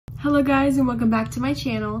Hello guys, and welcome back to my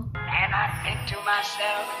channel. And I think to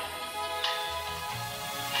myself,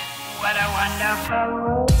 what a wonderful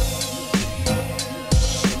world.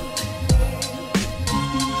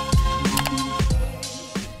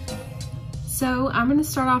 So I'm going to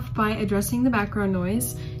start off by addressing the background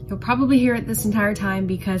noise. You'll probably hear it this entire time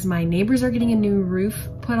because my neighbors are getting a new roof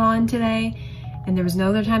put on today, and there was no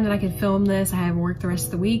other time that I could film this. I have work the rest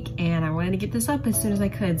of the week and I wanted to get this up as soon as I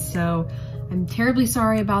could. So I'm terribly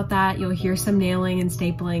sorry about that. You'll hear some nailing and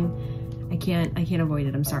stapling. I can't avoid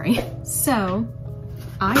it, I'm sorry. So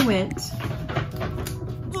I went,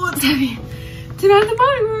 oh it's heavy, to Bath and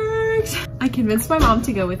Body Works. I convinced my mom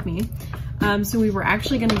to go with me. So we were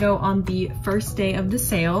actually gonna go on the first day of the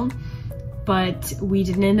sale, but we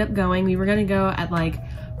didn't end up going. We were gonna go at like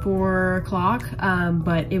 4 o'clock,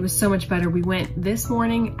 but it was so much better. We went this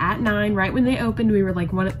morning at 9, right when they opened. We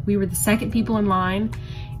were the second people in line,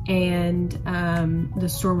 and the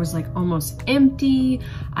store was like almost empty.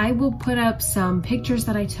 I will put up some pictures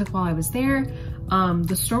that I took while I was there.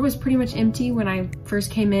 The store was pretty much empty when I first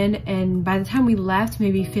came in, and by the time we left,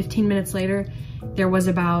 maybe 15 minutes later, there was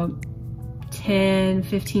about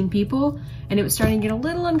 10-15 people, and it was starting to get a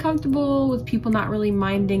little uncomfortable with people not really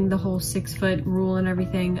minding the whole 6-foot rule and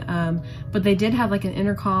everything. But they did have like an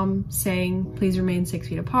intercom saying please remain 6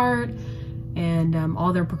 feet apart and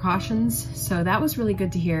all their precautions, so that was really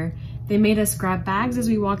good to hear. They made us grab bags as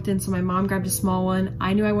we walked in, so my mom grabbed a small one.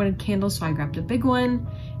 I knew I wanted candles, so I grabbed a big one,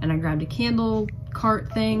 and I grabbed a candle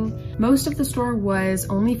cart thing. Most of the store was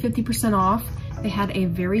only 50% off. They had a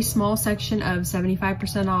very small section of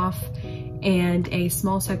 75% off and a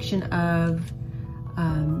small section of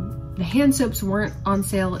the hand soaps weren't on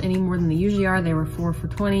sale any more than they usually are. They were 4 for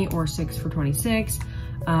 $20 or 6 for $26.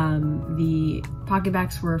 The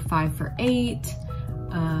PocketBacs were 5 for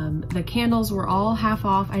 $8. The candles were all half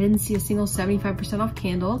off. I didn't see a single 75% off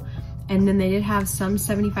candle. And then they did have some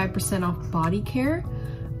 75% off body care.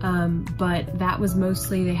 But that was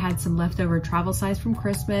mostly, they had some leftover travel size from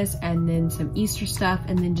Christmas and then some Easter stuff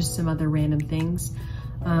and then just some other random things.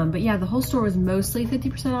 But yeah, the whole store was mostly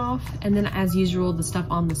 50% off. And then as usual, the stuff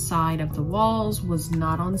on the side of the walls was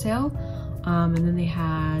not on sale. And then they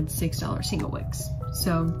had $6 single wicks.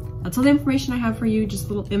 So that's all the information I have for you, just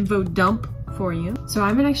a little info dump for you. So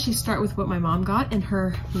I'm gonna actually start with what my mom got in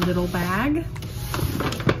her little bag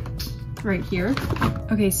right here.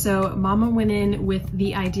 Okay, so Mama went in with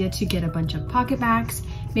the idea to get a bunch of PocketBacs,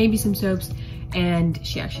 maybe some soaps, and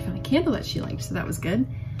she actually found a candle that she liked, so that was good.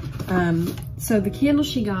 So the candle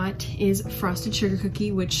she got is Frosted Sugar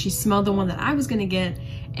Cookie, which she smelled the one that I was gonna get,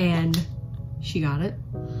 and she got it.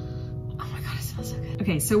 Oh my God, it smells so good.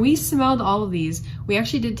 Okay, so we smelled all of these. We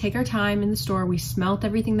actually did take our time in the store. We smelled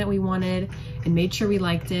everything that we wanted and made sure we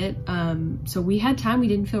liked it. So we had time, we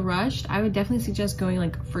didn't feel rushed. I would definitely suggest going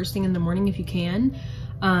like first thing in the morning if you can.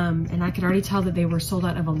 And I could already tell that they were sold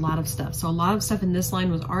out of a lot of stuff. So a lot of stuff in this line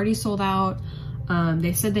was already sold out.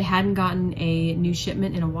 They said they hadn't gotten a new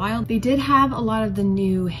shipment in a while. They did have a lot of the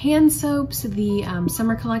new hand soaps, the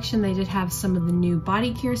summer collection. They did have some of the new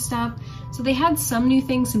body care stuff. So they had some new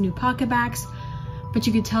things, some new PocketBacs, but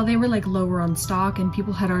you could tell they were like lower on stock and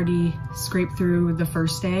people had already scraped through the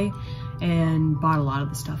first day and bought a lot of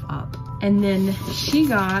the stuff up. And then she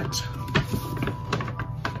got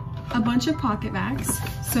a bunch of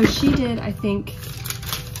PocketBacs. So she did, I think,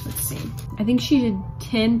 let's see, I think she did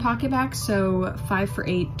 10 PocketBacs, so 5 for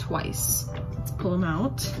 $8 twice. Let's pull them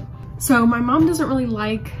out. So my mom doesn't really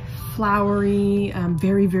like flowery,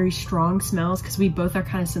 very, very strong smells because we both are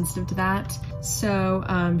kind of sensitive to that. So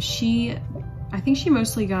I think she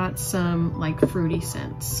mostly got some like fruity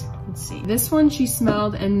scents. Let's see. This one she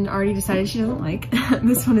smelled and already decided she doesn't like.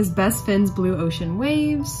 This one is Best Fiends Blue Ocean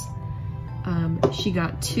Waves. She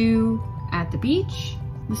got 2 at the beach.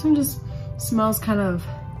 This one just smells kind of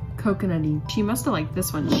coconutty. She must have liked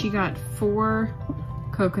this one. She got 4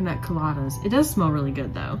 coconut coladas. It does smell really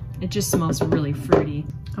good though. It just smells really fruity.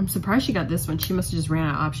 I'm surprised she got this one. She must have just ran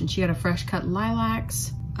out of options. She got a fresh cut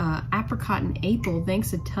lilacs, apricot and apple.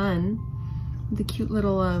 Thanks a ton. The cute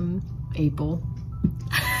little apple.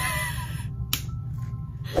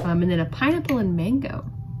 And then a pineapple and mango.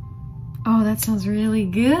 Oh, that sounds really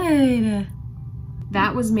good.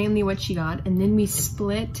 That was mainly what she got. And then we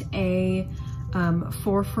split a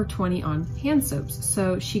 4 for $20 on hand soaps.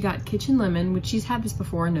 So she got Kitchen Lemon, which she's had this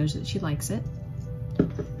before and knows that she likes it.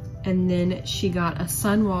 And then she got a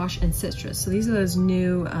Sun Wash and Citrus. So these are those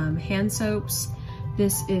new hand soaps.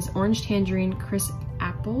 This is Orange Tangerine, Crisp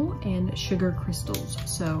Apple, and Sugar Crystals.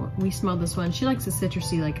 So we smelled this one. She likes the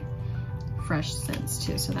citrusy, like fresh scents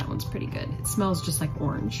too. So that one's pretty good. It smells just like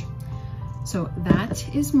orange. So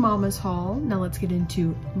that is Mama's haul. Now let's get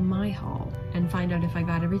into my haul and find out if I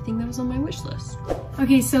got everything that was on my wish list.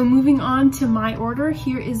 Okay, so moving on to my order,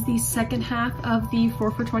 here is the second half of the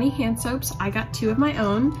 4 for $20 hand soaps. I got 2 of my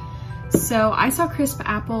own. So I saw Crisp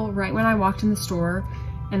Apple right when I walked in the store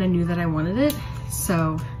and I knew that I wanted it.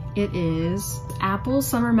 So it is apple,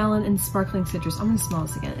 summer melon, and sparkling citrus. I'm gonna smell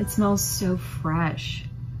this again. It smells so fresh.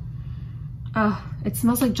 Oh, it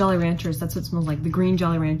smells like Jolly Ranchers. That's what it smells like, the green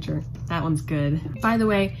Jolly Rancher. That one's good. By the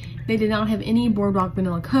way, they did not have any Boardwalk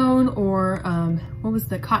Vanilla Cone or what was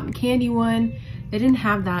the cotton candy one? They didn't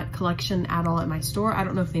have that collection at all at my store. I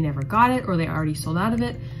don't know if they never got it or they already sold out of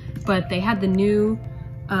it, but they had the new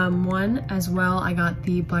one as well. I got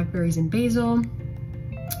the blackberries and basil.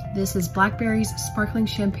 This is blackberries, sparkling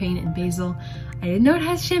champagne, and basil. I didn't know it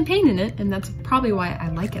has champagne in it, and that's probably why I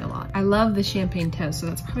like it a lot. I love the champagne toast, so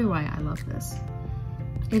that's probably why I love this.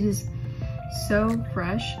 It is so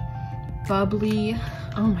fresh, bubbly.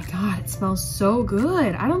 Oh my God, it smells so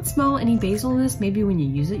good. I don't smell any basil in this. Maybe when you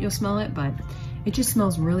use it, you'll smell it, but it just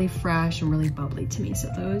smells really fresh and really bubbly to me. So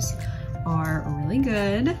those are really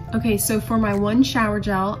good. Okay, so for my one shower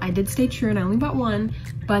gel, I did stay true and I only bought one,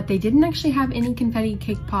 but they didn't actually have any Confetti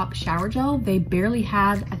Cake Pop shower gel. They barely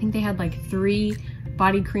had, I think they had like 3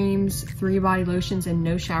 body creams, 3 body lotions, and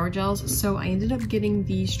no shower gels. So I ended up getting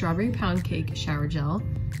the Strawberry Pound Cake shower gel.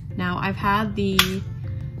 Now I've had the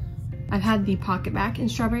Pocket Back in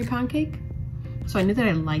Strawberry Pound Cake, so I knew that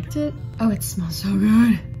I liked it. Oh, it smells so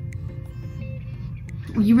good.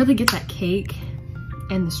 You really get that cake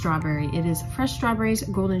and the strawberry. It is fresh strawberries,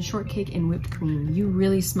 golden shortcake, and whipped cream. You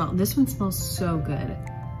really smell, this one smells so good.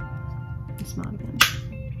 You smell it again.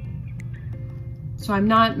 So I'm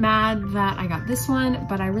not mad that I got this one,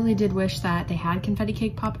 but I really did wish that they had Confetti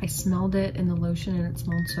Cake Pop. I smelled it in the lotion and it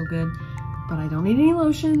smelled so good, but I don't need any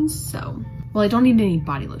lotions, so. Well, I don't need any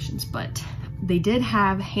body lotions, but they did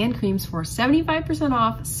have hand creams for 75%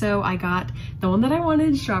 off, so I got the one that I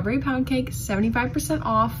wanted, Strawberry Pound Cake, 75%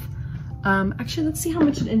 off. Actually, let's see how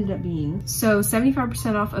much it ended up being. So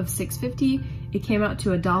 75% off of $6.50, it came out to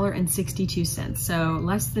 $1.62. So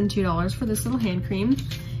less than $2 for this little hand cream.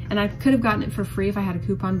 And I could have gotten it for free if I had a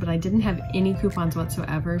coupon, but I didn't have any coupons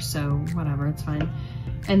whatsoever, so whatever, it's fine.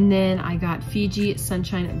 And then I got Fiji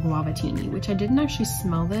Sunshine Guavatini, which I didn't actually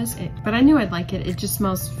smell this, but I knew I'd like it. It just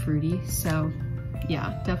smells fruity, so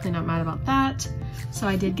yeah, definitely not mad about that. So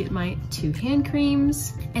I did get my 2 hand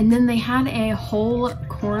creams. And then they had a whole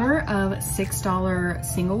corner of $6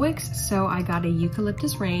 single wicks, so I got a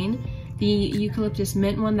Eucalyptus Rain. The Eucalyptus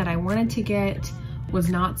Mint one that I wanted to get was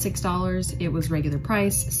not $6, it was regular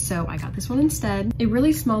price, so I got this one instead. It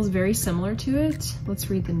really smells very similar to it. Let's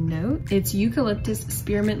read the note. It's eucalyptus,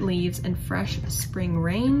 spearmint leaves, and fresh spring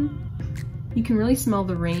rain. You can really smell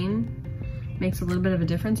the rain. Makes a little bit of a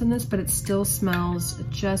difference in this, but it still smells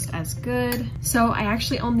just as good. So I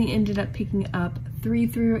actually only ended up picking up 3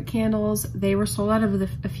 Through It candles. They were sold out of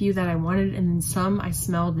a few that I wanted, and then some I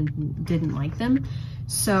smelled and didn't like them.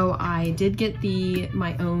 So I did get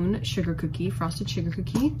my own sugar cookie, frosted sugar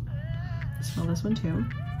cookie. Smell this one too.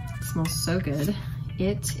 It smells so good.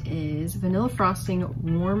 It is vanilla frosting,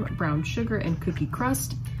 warm brown sugar, and cookie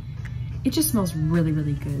crust. It just smells really,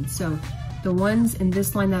 really good. So the ones in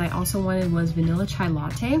this line that I also wanted was vanilla chai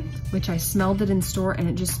latte, which I smelled it in store and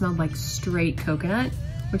it just smelled like straight coconut,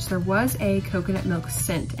 which there was a coconut milk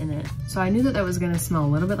scent in it. So I knew that that was gonna smell a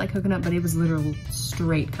little bit like coconut, but it was literal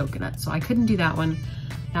straight coconut. So I couldn't do that one.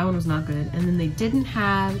 That one was not good. And then they didn't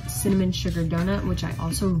have cinnamon sugar donut, which I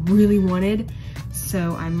also really wanted.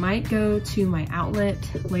 So I might go to my outlet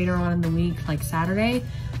later on in the week, like Saturday,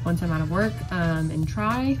 once I'm out of work, and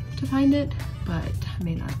try to find it, but I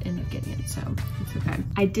may not end up getting it, so it's okay.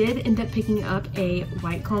 I did end up picking up a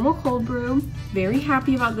white caramel cold brew. Very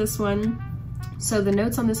happy about this one. So the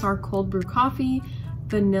notes on this are cold brew coffee,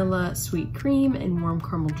 vanilla sweet cream, and warm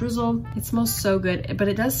caramel drizzle. It smells so good, but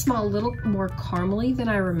it does smell a little more caramely than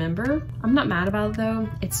I remember. I'm not mad about it though.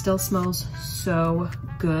 It still smells so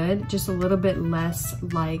good, just a little bit less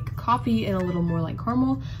like coffee and a little more like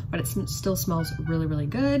caramel, but it still smells really, really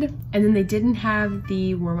good. And then they didn't have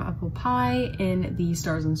the warm apple pie in the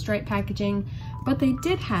Stars and Stripe packaging, but they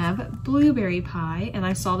did have blueberry pie, and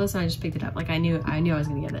I saw this and I just picked it up. Like I knew I was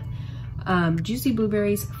gonna get it. Juicy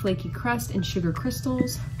blueberries, flaky crust, and sugar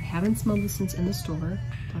crystals. I haven't smelled this since in the store.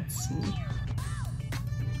 Let's see.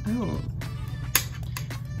 Oh.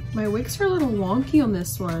 My wicks are a little wonky on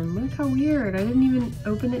this one. Look how weird. I didn't even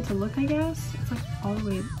open it to look, I guess. It's like all the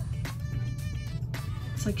way,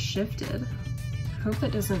 it's like shifted. I hope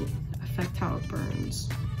that doesn't affect how it burns.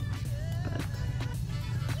 But,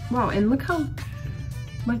 wow, and look how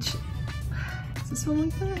much, is this one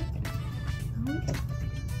like that?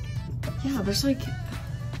 Yeah, there's like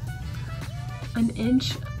an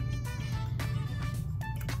inch.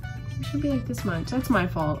 It should be like this much. That's my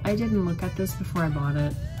fault. I didn't look at this before I bought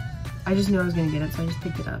it. I just knew I was gonna get it, so I just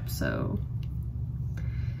picked it up. So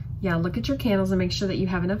yeah, look at your candles and make sure that you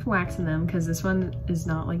have enough wax in them, because this one is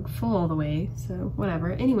not like full all the way, so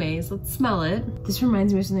whatever. Anyways, let's smell it. This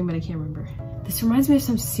reminds me of something, but I can't remember. This reminds me of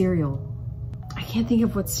some cereal. I can't think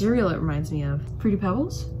of what cereal it reminds me of. Fruity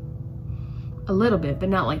Pebbles? A little bit, but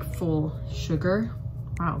not like full sugar.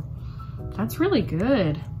 Wow, that's really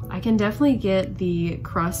good. I can definitely get the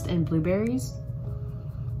crust and blueberries.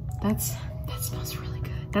 That smells really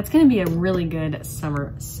good. That's gonna be a really good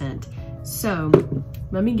summer scent. So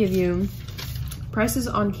let me give you, prices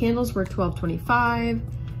on candles were $12.25.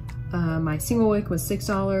 My single wick was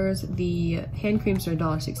 $6. The hand creams are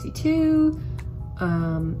 $1.62.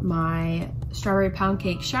 My strawberry pound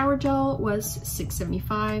cake shower gel was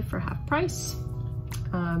 $6.75 for half price.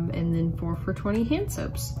 And then 4 for $20 hand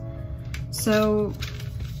soaps. So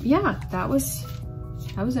yeah, that was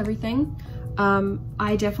everything.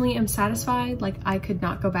 I definitely am satisfied. Like, I could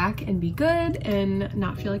not go back and be good and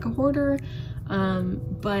not feel like a hoarder.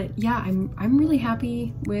 But yeah, I'm really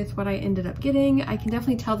happy with what I ended up getting. I can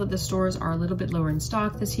definitely tell that the stores are a little bit lower in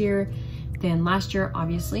stock this year than last year,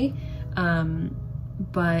 obviously.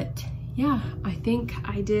 But yeah, I think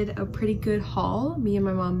I did a pretty good haul. Me and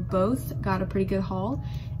my mom both got a pretty good haul.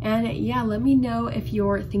 And yeah, let me know if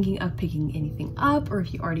you're thinking of picking anything up or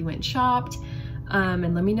if you already went and shopped.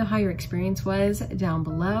 And let me know how your experience was down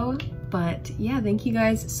below. But yeah, thank you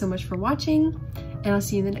guys so much for watching, and I'll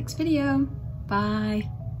see you in the next video. Bye.